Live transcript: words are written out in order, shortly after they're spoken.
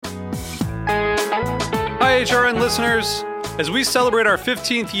HRN listeners. As we celebrate our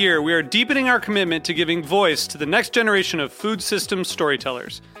 15th year, we are deepening our commitment to giving voice to the next generation of food systems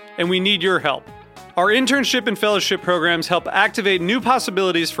storytellers, and we need your help. Our internship and fellowship programs help activate new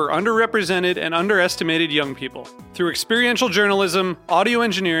possibilities for underrepresented and underestimated young people through experiential journalism, audio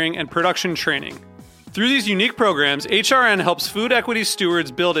engineering, and production training. Through these unique programs, HRN helps food equity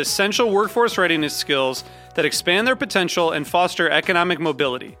stewards build essential workforce readiness skills that expand their potential and foster economic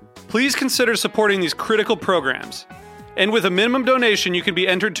mobility. Please consider supporting these critical programs. And with a minimum donation, you can be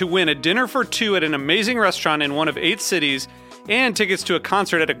entered to win a dinner for two at an amazing restaurant in one of 8 cities and tickets to a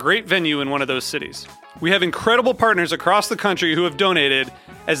concert at a great venue in one of those cities. We have incredible partners across the country who have donated,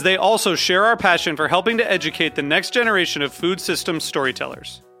 as they also share our passion for helping to educate the next generation of food systems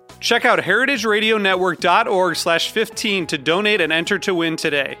storytellers. Check out heritageradionetwork.org/15 to donate and enter to win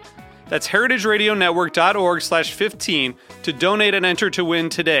today. That's heritageradionetwork.org/15 to donate and enter to win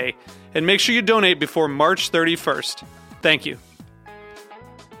today. And make sure you donate before March 31st. Thank you.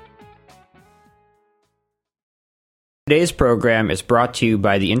 Today's program is brought to you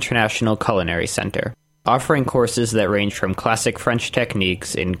by the International Culinary Center, offering courses that range from classic French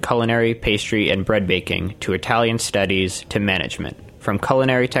techniques in culinary, pastry, and bread baking to Italian studies to management, from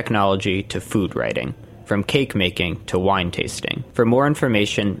culinary technology to food writing, from cake making to wine tasting. For more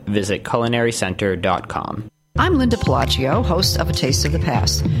information, visit culinarycenter.com. I'm Linda Palaccio, host of A Taste of the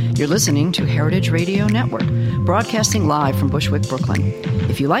Past. You're listening to Heritage Radio Network, broadcasting live from Bushwick, Brooklyn.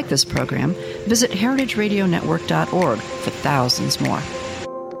 If you like this program, visit heritageradionetwork.org for thousands more.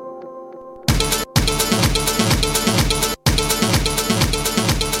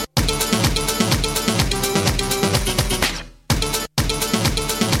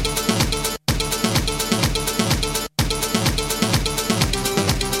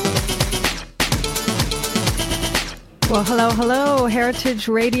 Well, hello, Heritage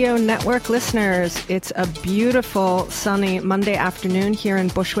Radio Network listeners. It's a beautiful, sunny Monday afternoon here in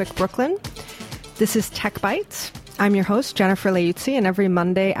Bushwick, Brooklyn. This is Tech Bites. I'm your host, Jennifer Leuzzi, and every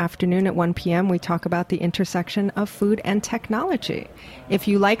Monday afternoon at 1 p.m. we talk about the intersection of food and technology. If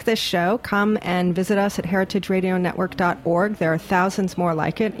you like this show, come and visit us at heritageradionetwork.org. There are thousands more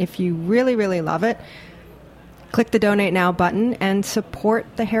like it. If you really, really love it, click the Donate Now button and support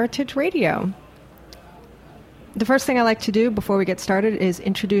the Heritage Radio. The first thing I like to do before we get started is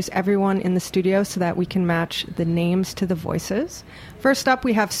introduce everyone in the studio so that we can match the names to the voices. First up,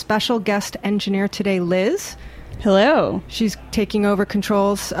 we have special guest engineer today, Liz. Hello. She's taking over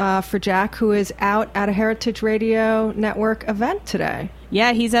controls for Jack, who is out at a Heritage Radio Network event today.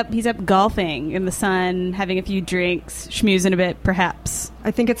 Yeah, he's up golfing in the sun, having a few drinks, schmoozing a bit, perhaps.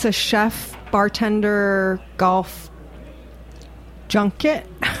 I think it's a chef, bartender, golf junket.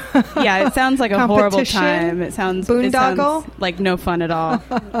 Yeah, it sounds like a horrible time. It sounds like no fun at all.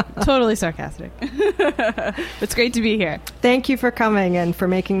 Totally sarcastic. It's great to be here. Thank you for coming and for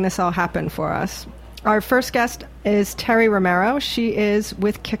making this all happen for us. Our first guest is Terry Romero. She is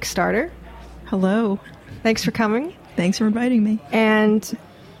with Kickstarter. Hello. Thanks for coming. Thanks for inviting me. And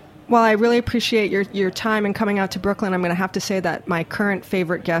while I really appreciate your time and coming out to Brooklyn, I'm going to have to say that my current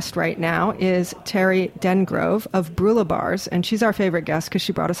favorite guest right now is Terry Dengrove of Brula Bars, and she's our favorite guest because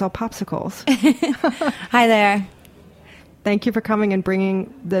she brought us all popsicles. Hi there. Thank you for coming and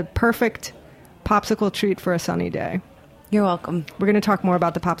bringing the perfect popsicle treat for a sunny day. You're welcome. We're going to talk more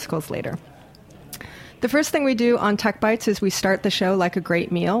about the popsicles later. The first thing we do on Tech Bites is we start the show like a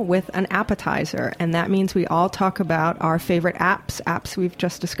great meal with an appetizer, and that means we all talk about our favorite apps we've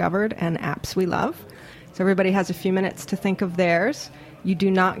just discovered, and apps we love. So everybody has a few minutes to think of theirs. You do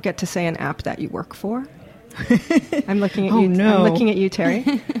not get to say an app that you work for. I'm looking at you. No. I'm looking at you, Terry.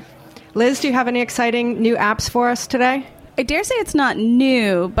 Liz, do you have any exciting new apps for us today? I dare say it's not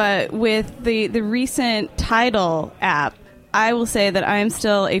new, but with the recent Tidal app, I will say that I am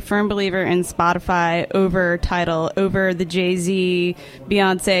still a firm believer in Spotify over Tidal, over the Jay-Z,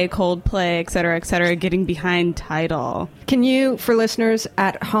 Beyonce, Coldplay, et cetera, getting behind Tidal. Can you, for listeners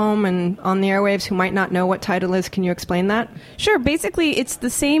at home and on the airwaves who might not know what Tidal is, can you explain that? Sure. Basically, it's the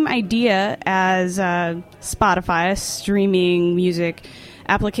same idea as Spotify, a streaming music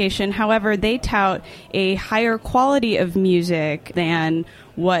application. However, they tout a higher quality of music than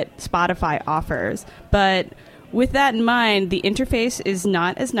what Spotify offers. But with that in mind, the interface is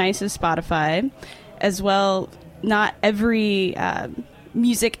not as nice as Spotify. As well, not every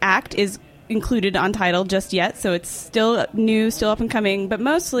music act is included on Tidal just yet, so it's still new, still up and coming, but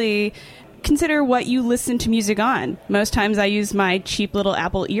mostly consider what you listen to music on. Most times I use my cheap little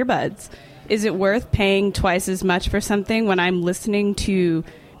Apple earbuds. Is it worth paying twice as much for something when I'm listening to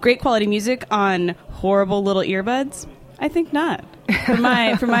great quality music on horrible little earbuds? I think not. For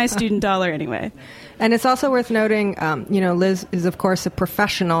my student dollar, anyway. And it's also worth noting, Liz is, of course, a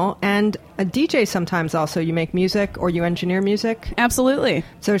professional and a DJ sometimes also. You make music or you engineer music. Absolutely.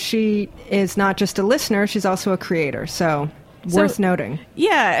 So she is not just a listener, she's also a creator. So worth noting.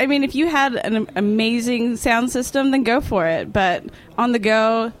 Yeah, I mean, if you had an amazing sound system, then go for it. But on the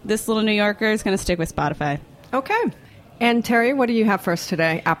go, this little New Yorker is going to stick with Spotify. Okay. And Terry, what do you have for us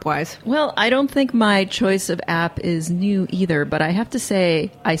today, app-wise? Well, I don't think my choice of app is new either, but I have to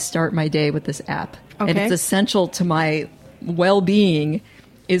say I start my day with this app. Okay. And it's essential to my well-being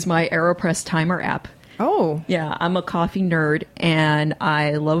is my AeroPress timer app. Oh. Yeah, I'm a coffee nerd, and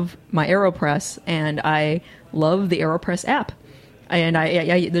I love my AeroPress, and I love the AeroPress app. And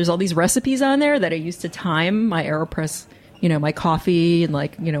I there's all these recipes on there that I use to time my AeroPress, my coffee, and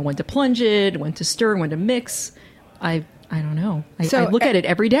when to plunge it, when to stir, when to mix. I don't know. I look at it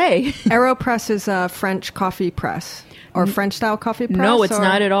every day. AeroPress is a French coffee press or French-style coffee press? No, it's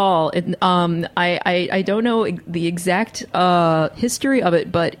not at all. I don't know the exact history of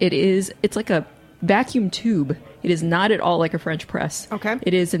it, but it's like a vacuum tube. It is not at all like a French press. Okay.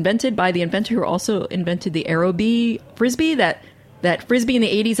 It is invented by the inventor who also invented the Aerobee Frisbee, that Frisbee in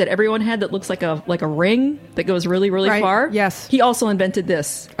the 80s that everyone had that looks like a ring that goes really, really right. far. Yes. He also invented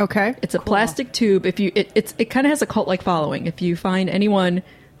this. Okay. It's a plastic tube. It kind of has a cult-like following. If you find anyone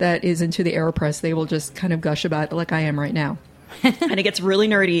that is into the AeroPress, they will just kind of gush about it like I am right now. And it gets really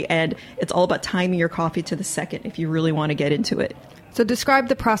nerdy, and it's all about timing your coffee to the second if you really want to get into it. So describe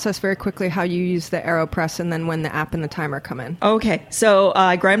the process very quickly, how you use the AeroPress and then when the app and the timer come in. Okay, so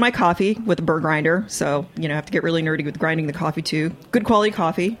I grind my coffee with a burr grinder. So, I have to get really nerdy with grinding the coffee too. Good quality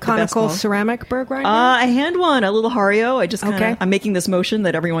coffee. Conical ceramic burr grinder? I hand one, a little Hario. I just Okay. I'm making this motion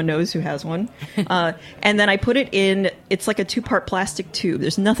that everyone knows who has one. And then I put it in, it's like a 2-part plastic tube.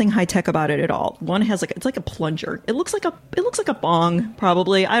 There's nothing high tech about it at all. One has it's like a plunger. It looks like a bong,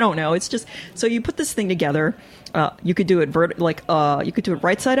 probably. I don't know. It's just, so you put this thing together. You could do it you could do it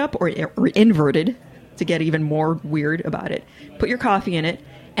right side up or inverted to get even more weird about it. Put your coffee in it,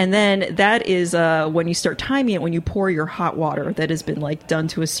 and then that is when you start timing it. When you pour your hot water that has been done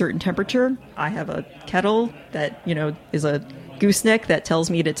to a certain temperature. I have a kettle that is a gooseneck that tells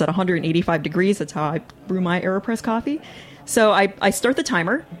me it's at 185 degrees. That's how I brew my AeroPress coffee. So I start the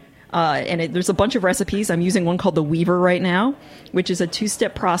timer. There's a bunch of recipes. I'm using one called the Weaver right now, which is a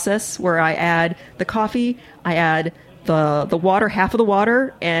 2-step process where I add the coffee, I add the water, half of the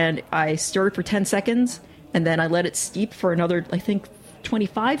water, and I stir it for 10 seconds, and then I let it steep for another, I think,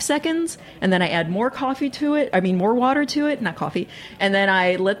 25 seconds, and then I add more water to it, not coffee, and then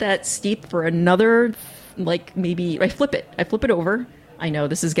I let that steep for another, maybe, I flip it over. I know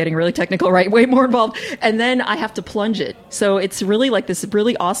this is getting really technical, right? Way more involved. And then I have to plunge it. So it's really this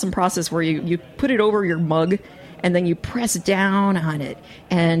really awesome process where you put it over your mug and then you press down on it.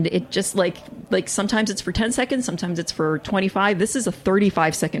 And it just sometimes it's for 10 seconds, sometimes it's for 25. This is a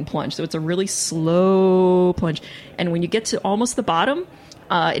 35-second plunge. So it's a really slow plunge. And when you get to almost the bottom,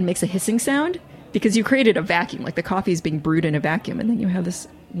 it makes a hissing sound because you created a vacuum. The coffee is being brewed in a vacuum. And then you have this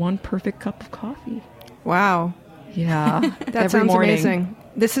one perfect cup of coffee. Wow. Yeah. That sounds amazing.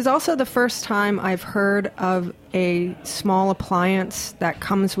 This is also the first time I've heard of a small appliance that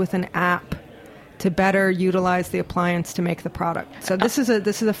comes with an app to better utilize the appliance to make the product. So this is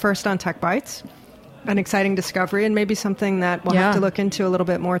a first on Tech Bites, an exciting discovery, and maybe something that we'll have to look into a little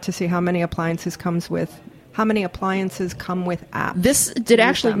bit more to see how many appliances come with apps. This did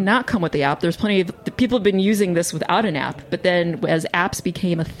actually not come with the app. There's plenty of people have been using this without an app, but then as apps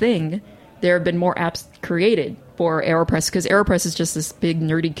became a thing, there have been more apps created for AeroPress because AeroPress is just this big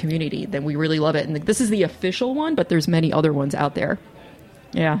nerdy community that we really love it. And this is the official one, but there's many other ones out there.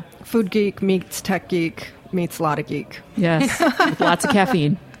 Yeah. Food geek meets tech geek meets a lot of geek. Yes, with lots of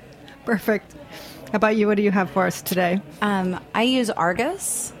caffeine. Perfect. How about you? What do you have for us today? I use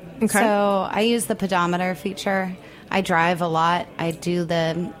Argus. Okay. So I use the pedometer feature. I drive a lot. I do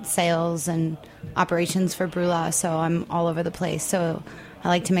the sales and operations for Brula, so I'm all over the place. So I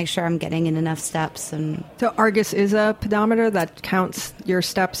like to make sure I'm getting in enough steps. And so Argus is a pedometer that counts your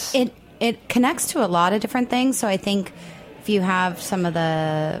steps? It connects to a lot of different things. So I think if you have some of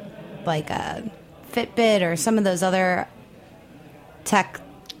the, Fitbit or some of those other tech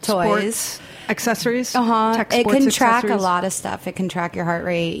toys. Sports accessories? Tech it sports can track accessories? a lot of stuff. It can track your heart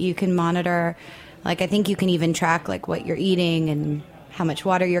rate. You can monitor, I think you can even track, what you're eating and how much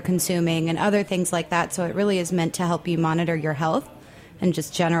water you're consuming and other things like that. So it really is meant to help you monitor your health and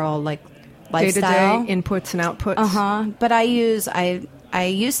just general lifestyle day-to-day inputs and outputs. But I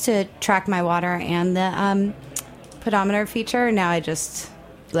used to track my water and the pedometer feature. Now I just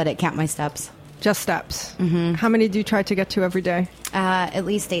let it count my steps. Just steps. Mm-hmm. How many do you try to get to every day? At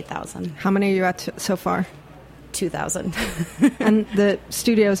least 8,000. How many are you at so far? 2,000. And the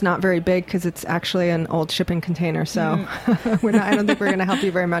studio is not very big because it's actually an old shipping container. So I don't think we're going to help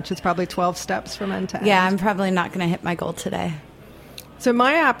you very much. It's probably 12 steps from end to end. Yeah, I'm probably not going to hit my goal today. So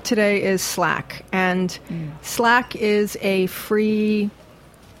my app today is Slack. And Slack is a free,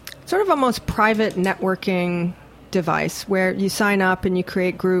 sort of almost private networking device where you sign up and you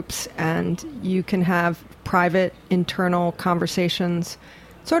create groups and you can have private internal conversations,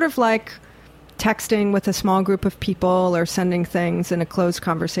 sort of like texting with a small group of people or sending things in a closed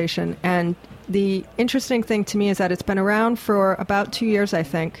conversation. And the interesting thing to me is that it's been around for about 2 years, I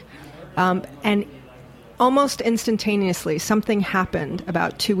think. And almost instantaneously, something happened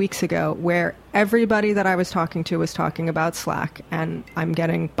about 2 weeks ago where everybody that I was talking to was talking about Slack, and I'm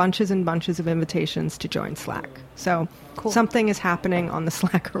getting bunches and bunches of invitations to join Slack. So Something is happening on the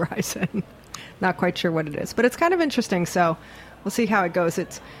Slack horizon. Not quite sure what it is, but it's kind of interesting. So we'll see how it goes.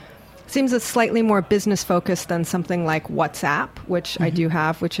 It seems it's slightly more business focused than something like WhatsApp, which I do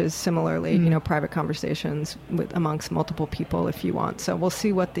have, which is similarly, private conversations amongst multiple people if you want. So we'll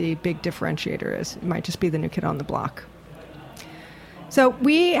see what the big differentiator is. It might just be the new kid on the block. So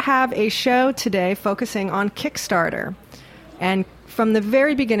we have a show today focusing on Kickstarter. And from the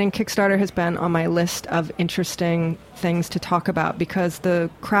very beginning, Kickstarter has been on my list of interesting things to talk about because the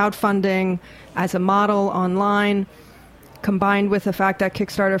crowdfunding as a model online, combined with the fact that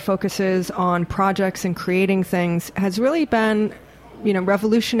Kickstarter focuses on projects and creating things, has really been,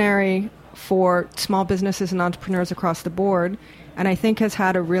 revolutionary for small businesses and entrepreneurs across the board, and I think has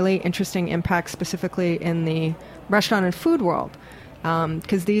had a really interesting impact specifically in the restaurant and food world.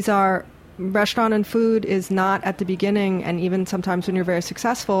 Because restaurant and food is not at the beginning, and even sometimes when you're very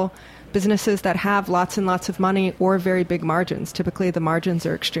successful, businesses that have lots and lots of money or very big margins. Typically the margins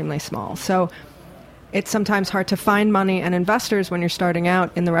are extremely small. So it's sometimes hard to find money and investors when you're starting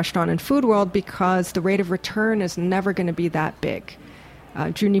out in the restaurant and food world because the rate of return is never going to be that big.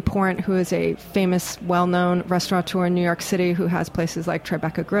 Drew Nieporent, who is a famous, well-known restaurateur in New York City who has places like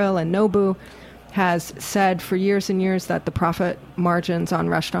Tribeca Grill and Nobu, has said for years and years that the profit margins on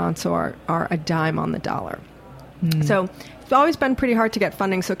restaurants are a dime on the dollar. So it's always been pretty hard to get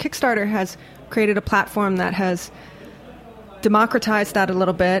funding. So Kickstarter has created a platform that has democratized that a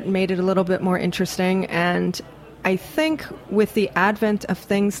little bit, made it a little bit more interesting. And I think with the advent of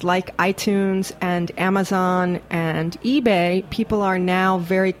things like iTunes and Amazon and eBay, people are now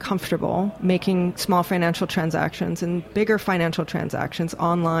very comfortable making small financial transactions and bigger financial transactions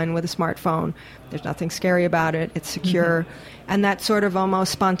online with a smartphone. There's nothing scary about it. It's secure. And that sort of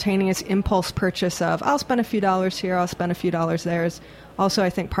almost spontaneous impulse purchase of, I'll spend a few dollars here, I'll spend a few dollars there, is also, I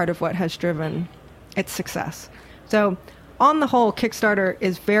think, part of what has driven its success. So on the whole, Kickstarter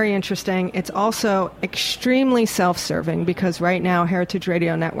is very interesting. It's also extremely self-serving because right now Heritage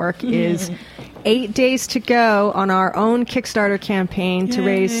Radio Network is 8 days to go on our own Kickstarter campaign to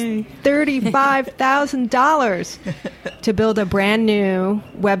raise $35,000 to build a brand new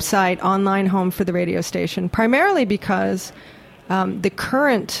website, online home for the radio station, primarily because the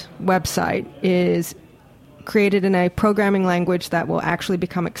current website is created in a programming language that will actually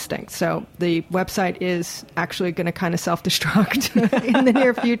become extinct. So the website is actually going to kind of self-destruct in the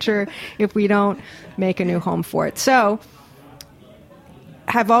near future if we don't make a new home for it. So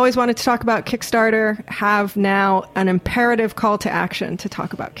have always wanted to talk about Kickstarter, have now an imperative call to action to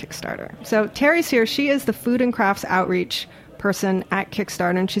talk about Kickstarter. So Terry's here. She is the food and crafts outreach person at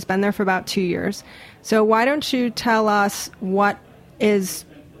Kickstarter, and she's been there for about 2 years. So why don't you tell us what is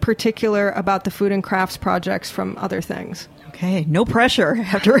particular about the food and crafts projects from other things? Okay, no pressure.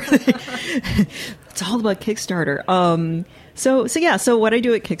 It's all about Kickstarter. So what I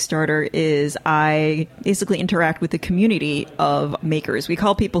do at Kickstarter is I basically interact with the community of makers. We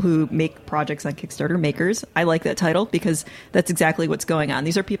call people who make projects on Kickstarter makers. I like that title because that's exactly what's going on.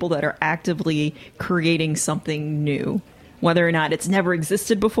 These are people that are actively creating something new, whether or not it's never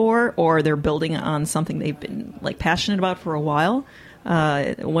existed before or they're building on something they've been passionate about for a while.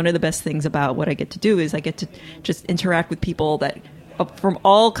 One of the best things about what I get to do is I get to just interact with people that from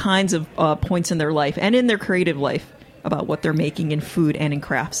all kinds of points in their life and in their creative life about what they're making in food and in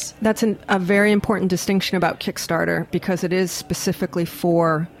crafts. That's a very important distinction about Kickstarter because it is specifically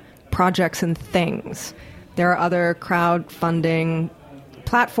for projects and things. There are other crowdfunding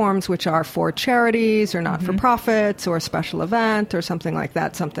platforms which are for charities or not-for-profits or a special event or something like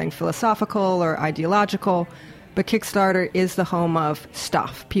that, something philosophical or ideological. But Kickstarter is the home of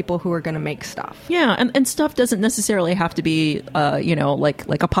stuff, people who are going to make stuff. Yeah, and stuff doesn't necessarily have to be, like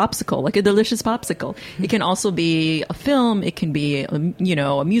a popsicle, like a delicious popsicle. It can also be a film. It can be,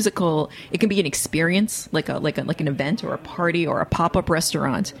 a musical. It can be an experience, like an event or a party or a pop-up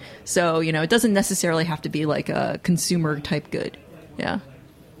restaurant. So, it doesn't necessarily have to be like a consumer type good. Yeah.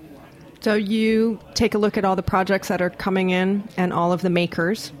 So you take a look at all the projects that are coming in and all of the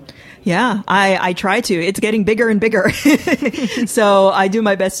makers. Yeah, I try to. It's getting bigger and bigger. So I do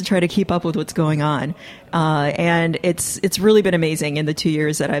my best to try to keep up with what's going on. And it's really been amazing in the 2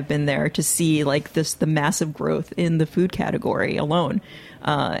 years that I've been there to see the massive growth in the food category alone.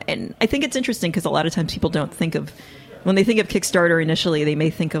 And I think it's interesting because a lot of times people don't think of, when they think of Kickstarter initially, they may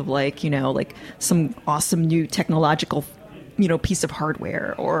think of some awesome new technological piece of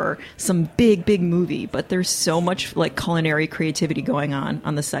hardware or some big movie, but there's so much culinary creativity going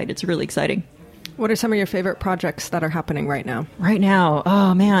on the site. It's really exciting. What are some of your favorite projects that are happening right now? Right now,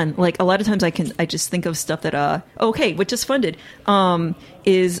 oh man, a lot of times I just think of stuff that what just funded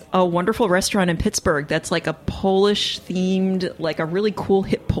is a wonderful restaurant in Pittsburgh that's like a Polish themed, like a really cool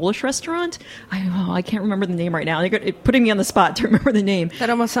hip Polish restaurant. I can't remember the name right now. They're putting me on the spot to remember the name. That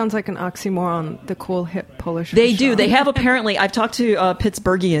almost sounds like an oxymoron, the cool hip Polish They restaurant. do. They have apparently, I've talked to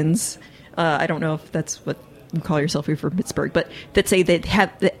Pittsburghians. I don't know if that's what you call yourself if you're from Pittsburgh, but that say they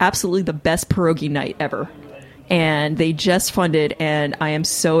have absolutely the best pierogi night ever. And they just funded, and I am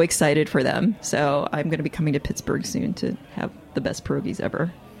so excited for them. So I'm going to be coming to Pittsburgh soon to have the best pierogies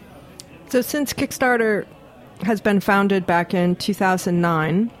ever. So since Kickstarter has been founded back in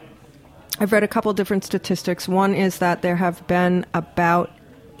 2009, I've read a couple different statistics. One is that there have been about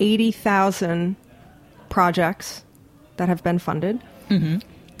 80,000 projects that have been funded. Mm-hmm.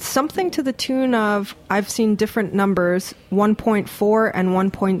 Something to the tune of, I've seen different numbers, $1.4 and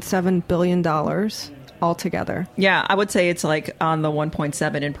 $1.7 billion altogether. Yeah, I would say it's on the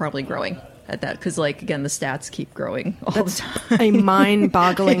 1.7 and probably growing at that because, again, the stats keep growing all the time. A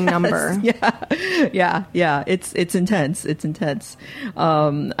mind-boggling number. Yeah. It's intense. It's intense.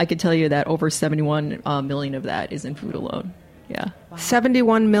 I could tell you that over 71 million of that is in food alone. Yeah. Wow.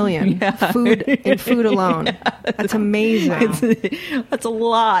 71 million in food alone. Yeah. That's amazing. That's a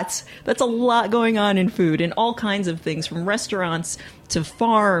lot. That's a lot going on in food and all kinds of things, from restaurants to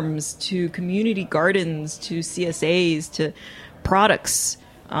farms to community gardens to CSAs to products,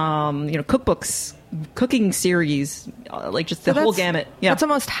 cookbooks, cooking series, just the whole gamut. Yeah. That's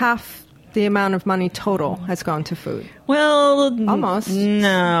almost half the amount of money total has gone to food. Well, almost.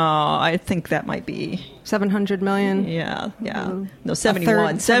 No, I think that might be 700 million. Yeah. No,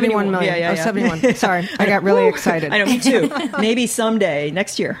 71. 71 million. Yeah. 71. Sorry, I got really excited. I know, me too. Maybe someday,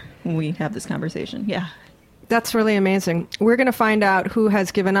 next year, when we have this conversation. Yeah. That's really amazing. We're going to find out who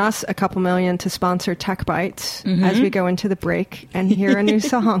has given us a couple million to sponsor Tech Bites as we go into the break and hear a new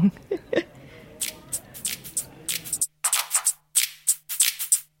song.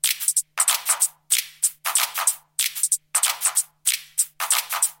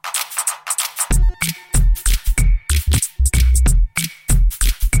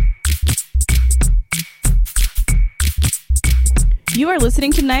 You are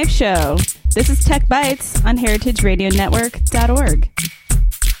listening to Knife Show. This is Tech Bites on heritageradionetwork.org.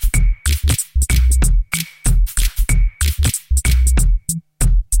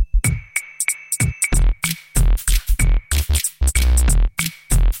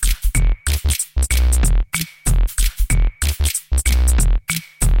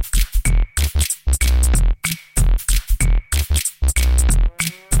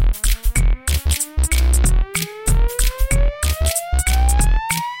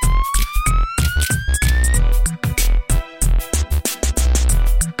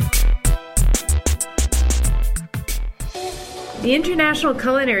 The International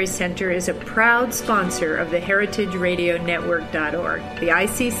Culinary Center is a proud sponsor of the heritageradionetwork.org. The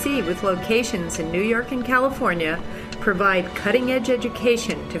ICC, with locations in New York and California, provide cutting-edge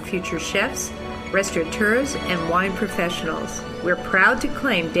education to future chefs, restaurateurs, and wine professionals. We're proud to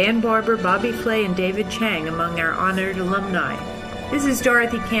claim Dan Barber, Bobby Flay, and David Chang among our honored alumni. This is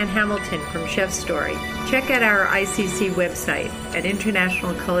Dorothy Can Hamilton from Chef Story. Check out our ICC website at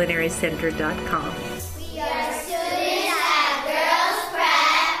internationalculinarycenter.com. We are students at Girls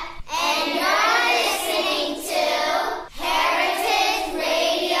Prep, and you're listening to Heritage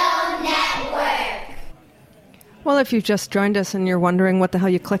Radio Network. Well, if you've just joined us and you're wondering what the hell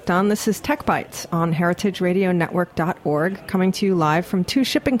you clicked on, this is Tech Bites on heritageradionetwork.org, coming to you live from 2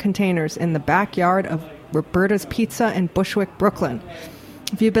 shipping containers in the backyard of Roberta's Pizza in Bushwick, Brooklyn.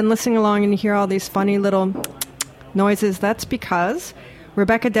 If you've been listening along and you hear all these funny little noises, that's because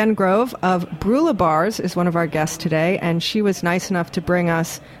Rebecca Dengrove of Brula Bars is one of our guests today, and she was nice enough to bring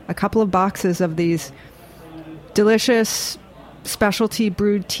us a couple of boxes of these delicious specialty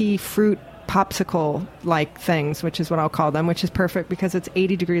brewed tea fruit popsicle-like things, which is what I'll call them, which is perfect because it's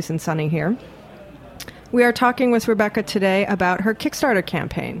 80 degrees and sunny here. We are talking with Rebecca today about her Kickstarter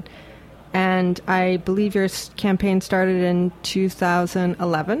campaign. And I believe your campaign started in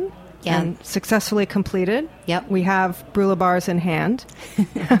 2011 and successfully completed. Yep. We have Brula Bars in hand.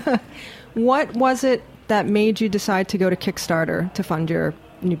 What was it that made you decide to go to Kickstarter to fund your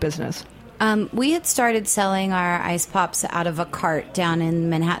new business? We had started selling our ice pops out of a cart down in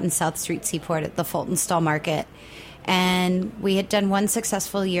Manhattan South Street Seaport at the Fulton Stall Market. And we had done one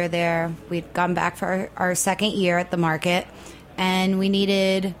successful year there. We'd gone back for our second year at the market, and we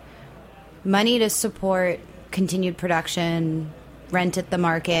needed money to support continued production, rent at the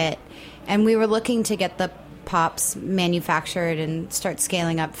market, and we were looking to get the pops manufactured and start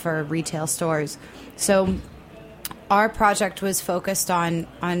scaling up for retail stores. So our project was focused on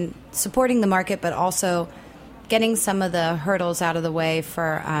supporting the market, but also getting some of the hurdles out of the way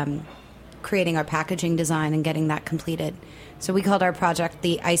for creating our packaging design and getting that completed. So we called our project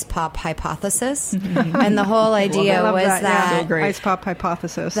the Ice Pop Hypothesis. And the whole idea was that so Ice Pop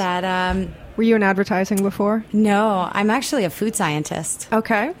Hypothesis. That were you in advertising before? No, I'm actually a food scientist.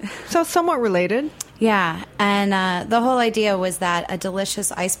 Okay. So somewhat related. Yeah. And the whole idea was that a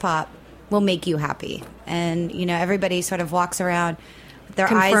delicious ice pop will make you happy. And, you know, everybody sort of walks around with their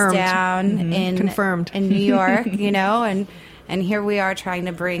eyes down in New York, you know, and here we are trying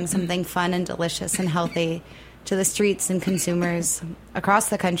to bring something fun and delicious and healthy to the streets and consumers across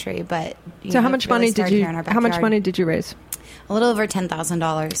the country. But how much money did you raise? A little over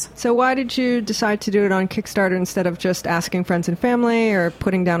 $10,000. So why did you decide to do it on Kickstarter instead of just asking friends and family or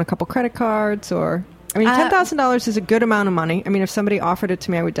putting down a couple credit cards? Or I mean, $10,000 is a good amount of money. I mean, if somebody offered it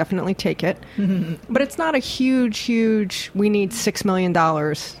to me, I would definitely take it. But it's not a huge, we need $6 million.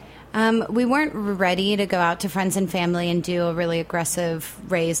 We weren't ready to go out to friends and family and do a really aggressive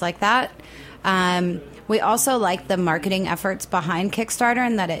raise like that. We also liked the marketing efforts behind Kickstarter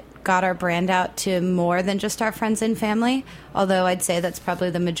and that it got our brand out to more than just our friends and family, although I'd say that's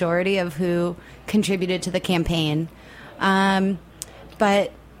probably the majority of who contributed to the campaign.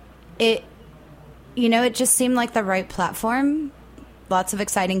 But it just seemed like the right platform. Lots of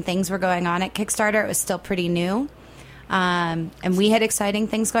exciting things were going on at Kickstarter. It was still pretty new. And we had exciting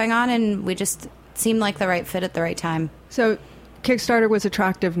things going on, and we just seemed like the right fit at the right time. So Kickstarter was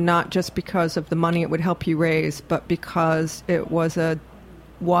attractive not just because of the money it would help you raise, but because it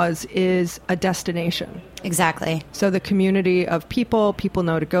is a destination. Exactly. So the community of people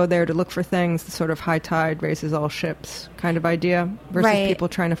know to go there to look for things, the sort of high tide raises all ships kind of idea, versus people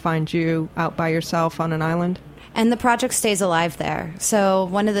trying to find you out by yourself on an island. And the project stays alive there. So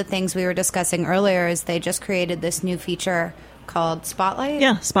one of the things we were discussing earlier is they just created this new feature called Spotlight.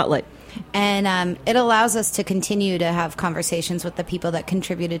 Yeah, Spotlight. And it allows us to continue to have conversations with the people that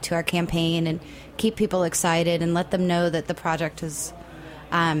contributed to our campaign and keep people excited and let them know that the project is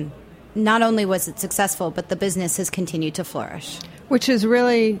not only was it successful, but the business has continued to flourish. Which is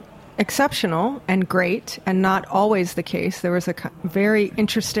really exceptional and great and not always the case. There was a very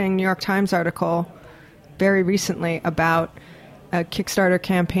interesting New York Times article very recently about a Kickstarter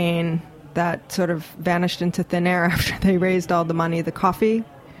campaign that sort of vanished into thin air after they raised all the money, the coffee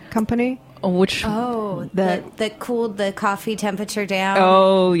company. That cooled the coffee temperature down.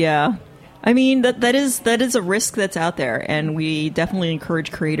 Oh, yeah. I mean, that is a risk that's out there, and we definitely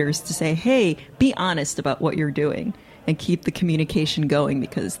encourage creators to say, hey, be honest about what you're doing and keep the communication going,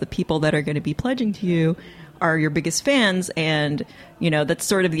 because the people that are going to be pledging to you are your biggest fans, and that's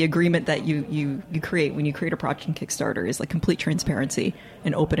sort of the agreement that you create when you create a project on Kickstarter, is like complete transparency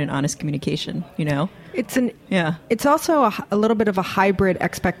and open and honest communication. It's also a little bit of a hybrid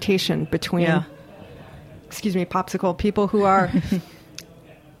expectation between popsicle people who are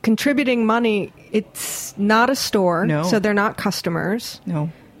contributing money. It's not a store, so they're not customers. No.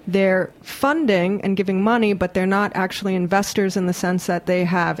 They're funding and giving money, but they're not actually investors in the sense that they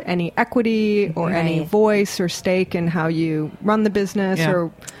have any equity or any voice or stake in how you run the business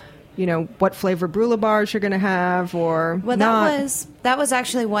or, what flavor Brula bars you're going to have or not. That was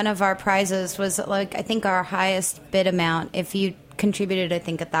actually one of our prizes, was I think our highest bid amount. If you contributed, I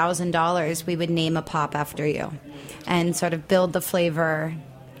think $1,000, we would name a pop after you and sort of build the flavor.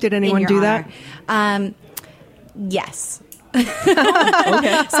 Did anyone do that? Yes.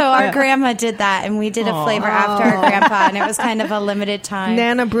 Okay. So our grandma did that, and we did a flavor after our grandpa, and it was kind of a limited time.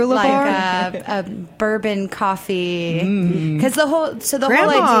 Nana Brula bar? Like a bourbon coffee. Because the whole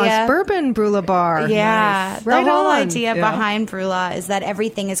Grandma's idea... bourbon Brula bar. Yeah. Nice. Right The whole on. idea behind Brula is that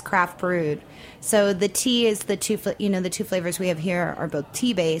everything is craft brewed. So the tea is the two flavors we have here are both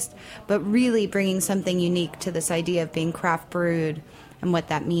tea based, but really bringing something unique to this idea of being craft brewed and what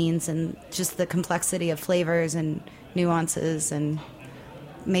that means, and just the complexity of flavors and nuances and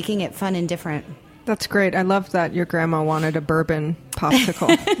making it fun and different. That's great. I love that your grandma wanted a bourbon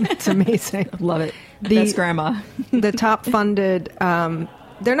popsicle. It's amazing. Love it. That's grandma. The top funded,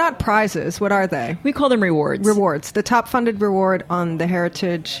 they're not prizes. What are they? We call them rewards. Rewards. The top funded reward on the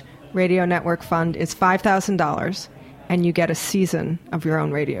Heritage Radio Network Fund is $5,000, and you get a season of your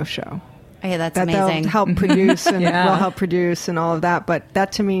own radio show. Oh, yeah, that's that amazing. They'll help produce and Yeah. will help produce and all of that. But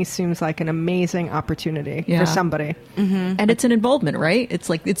that to me seems like an amazing opportunity for somebody. And it's an involvement, right? It's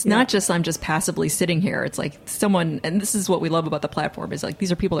like, it's not just I'm just passively sitting here. It's like someone, and this is what we love about the platform, is like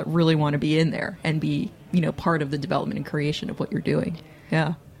these are people that really want to be in there and be, part of the development and creation of what you're doing.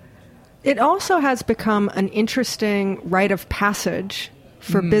 Yeah. It also has become an interesting rite of passage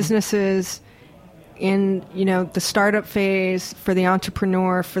for businesses in, the startup phase, for the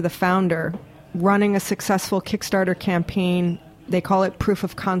entrepreneur, for the founder, running a successful Kickstarter campaign. They call it proof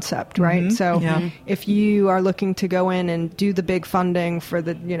of concept, right? So if you are looking to go in and do the big funding for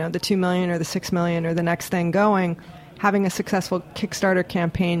the, the 2 million or the 6 million or the next thing going, having a successful Kickstarter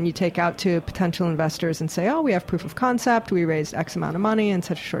campaign, you take out to potential investors and say, oh, we have proof of concept. We raised X amount of money in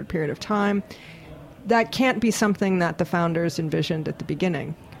such a short period of time. That can't be something that the founders envisioned at the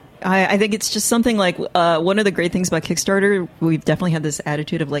beginning. I think it's just something like one of the great things about Kickstarter, we've definitely had this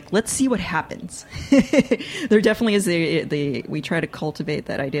attitude of like, let's see what happens. There definitely is we try to cultivate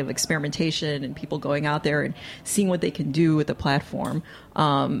that idea of experimentation and people going out there and seeing what they can do with the platform.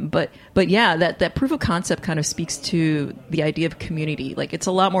 But yeah, that proof of concept kind of speaks to the idea of community. Like it's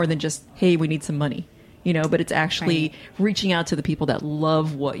a lot more than just, hey, we need some money, but it's actually reaching out to the people that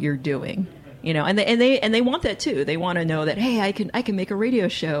love what you're doing. And they want that too. They want to know that, hey, I can make a radio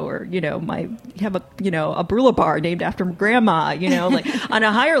show, or have a Brula bar named after grandma, like on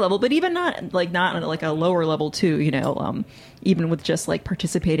a higher level, but even not on like a lower level too, even with just like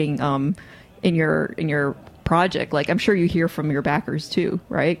participating in your project. Like I'm sure you hear from your backers too,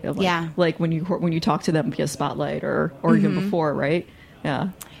 right? Like when you talk to them via Spotlight or even before, right? Yeah.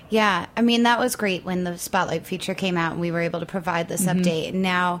 Yeah, I mean that was great when the Spotlight feature came out and we were able to provide this update. And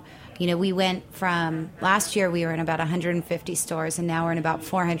now, we went from last year we were in about 150 stores, and now we're in about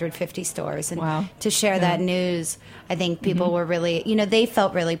 450 stores. And to share that news, I think people were really, they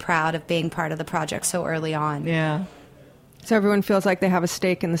felt really proud of being part of the project so early on. Yeah. So everyone feels like they have a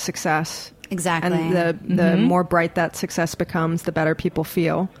stake in the success. Exactly. And the more bright that success becomes, the better people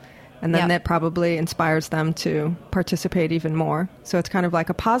feel. And then that probably inspires them to participate even more. So it's kind of like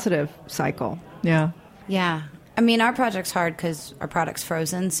a positive cycle. Yeah. Yeah. I mean, our project's hard because our product's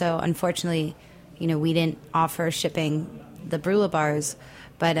frozen. So unfortunately, we didn't offer shipping the Brula bars.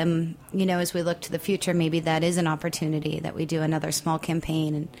 But, as we look to the future, maybe that is an opportunity that we do another small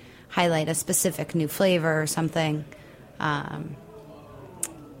campaign and highlight a specific new flavor or something.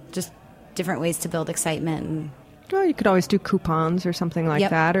 Just different ways to build excitement. And well, you could always do coupons or something like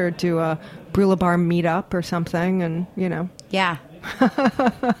that, or do a Brula bar meetup or something, and Yeah.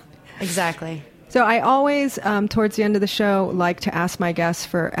 Exactly. So I always, towards the end of the show, like to ask my guests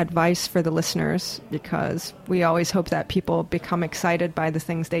for advice for the listeners, because we always hope that people become excited by the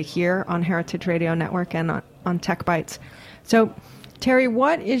things they hear on Heritage Radio Network and on Tech Bites. So, Terry,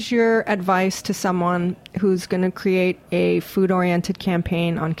 what is your advice to someone who's going to create a food-oriented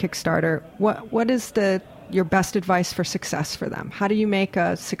campaign on Kickstarter? What is your best advice for success for them? How do you make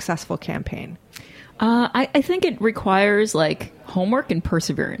a successful campaign? I think it requires like homework and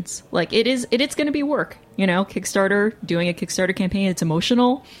perseverance. Like it's going to be work, Kickstarter, doing a Kickstarter campaign. It's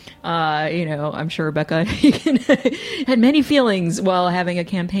emotional. I'm sure Rebecca had many feelings while having a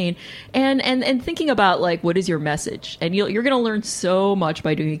campaign and thinking about like, what is your message? And you're going to learn so much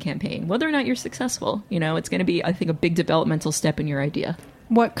by doing a campaign, whether or not you're successful. It's going to be, I think, a big developmental step in your idea.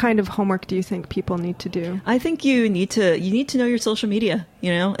 What kind of homework do you think people need to do? I think you need to know your social media.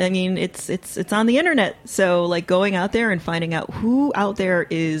 I mean, it's on the internet. So like going out there and finding out who out there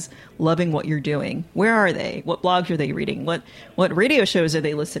is loving what you're doing. Where are they? What blogs are they reading? What radio shows are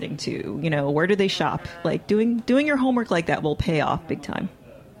they listening to? Where do they shop? Like doing your homework like that will pay off big time.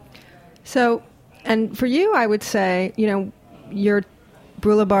 So, and for you, I would say, your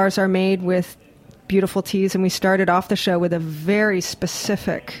Brula bars are made with beautiful teas, and we started off the show with a very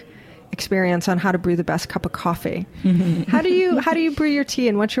specific experience on how to brew the best cup of coffee. How do you brew your tea,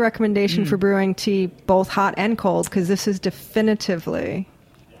 and what's your recommendation for brewing tea both hot and cold? Because this is definitively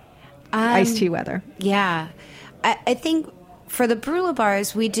iced tea weather. Yeah. I think for the Brula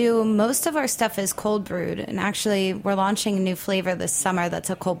bars, we do most of our stuff is cold brewed. And actually, we're launching a new flavor this summer that's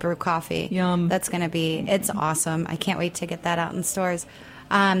a cold brew coffee. Yum. That's going to be, it's awesome. I can't wait to get that out in stores.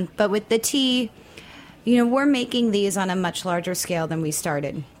 But with the tea, we're making these on a much larger scale than we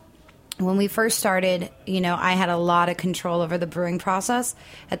started. When we first started, I had a lot of control over the brewing process.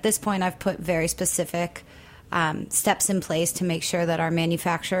 At this point, I've put very specific steps in place to make sure that our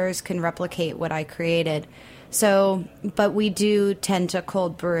manufacturers can replicate what I created. So, but we do tend to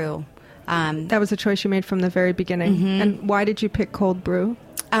cold brew. That was a choice you made from the very beginning. And why did you pick cold brew?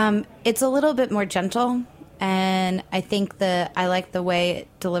 It's a little bit more gentle, and I think I like the way it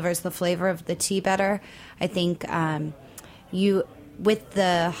delivers the flavor of the tea better. I think with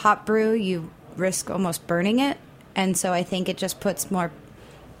the hot brew, you risk almost burning it, and so I think it just puts more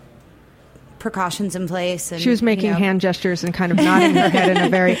precautions in place. And, she was making hand gestures and kind of nodding her head in a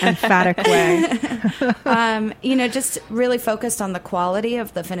very emphatic way. Just really focused on the quality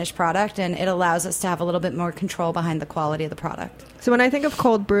of the finished product, and it allows us to have a little bit more control behind the quality of the product. So when I think of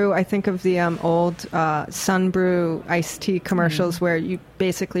cold brew, I think of the old Sun Brew iced tea commercials where you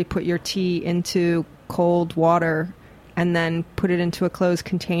basically put your tea into cold water and then put it into a closed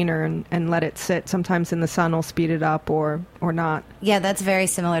container and let it sit. Sometimes in the sun will speed it up or not. Yeah, that's very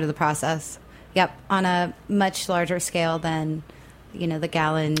similar to the process. Yep, on a much larger scale than, the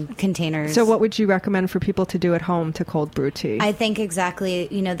gallon containers. So what would you recommend for people to do at home to cold brew tea? I think exactly,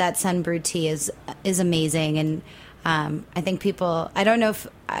 that sun brewed tea is amazing. And I think people, I don't know if,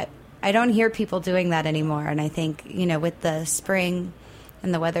 I don't hear people doing that anymore. And I think, with the spring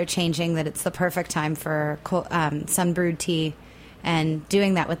and the weather changing, that it's the perfect time for sun brewed tea. And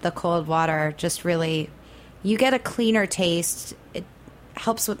doing that with the cold water, just really, you get a cleaner taste. It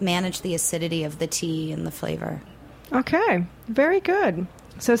helps manage the acidity of the tea and the flavor. Okay, very good.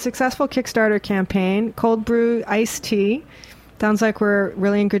 So successful Kickstarter campaign, cold brew iced tea. Sounds like we're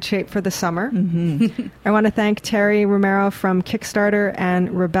really in good shape for the summer. I want to thank Terry Romero from Kickstarter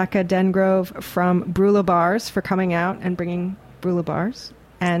and Rebecca Dengrove from Brula Bars for coming out and bringing Brula Bars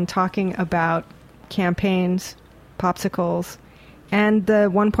and talking about campaigns, popsicles, and the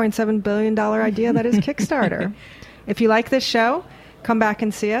 $1.7 billion idea that is Kickstarter. If you like this show, come back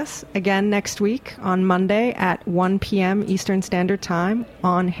and see us again next week on Monday at 1 p.m. Eastern Standard Time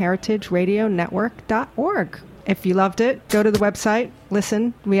on heritageradionetwork.org. If you loved it, go to the website,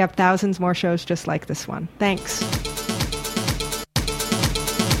 listen. We have thousands more shows just like this one. Thanks.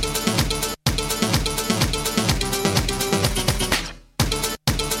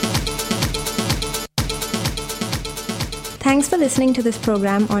 Thanks for listening to this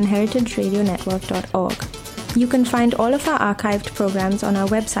program on heritageradionetwork.org. You can find all of our archived programs on our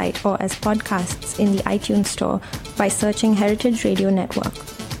website or as podcasts in the iTunes Store by searching Heritage Radio Network.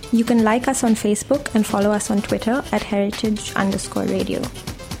 You can like us on Facebook and follow us on Twitter at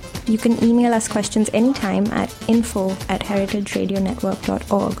heritage_radio. You can email us questions anytime at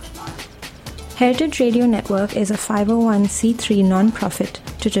info@heritageradionetwork.org. Heritage Radio Network is a 501c3 nonprofit.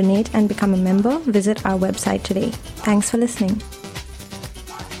 To donate and become a member, visit our website today. Thanks for listening.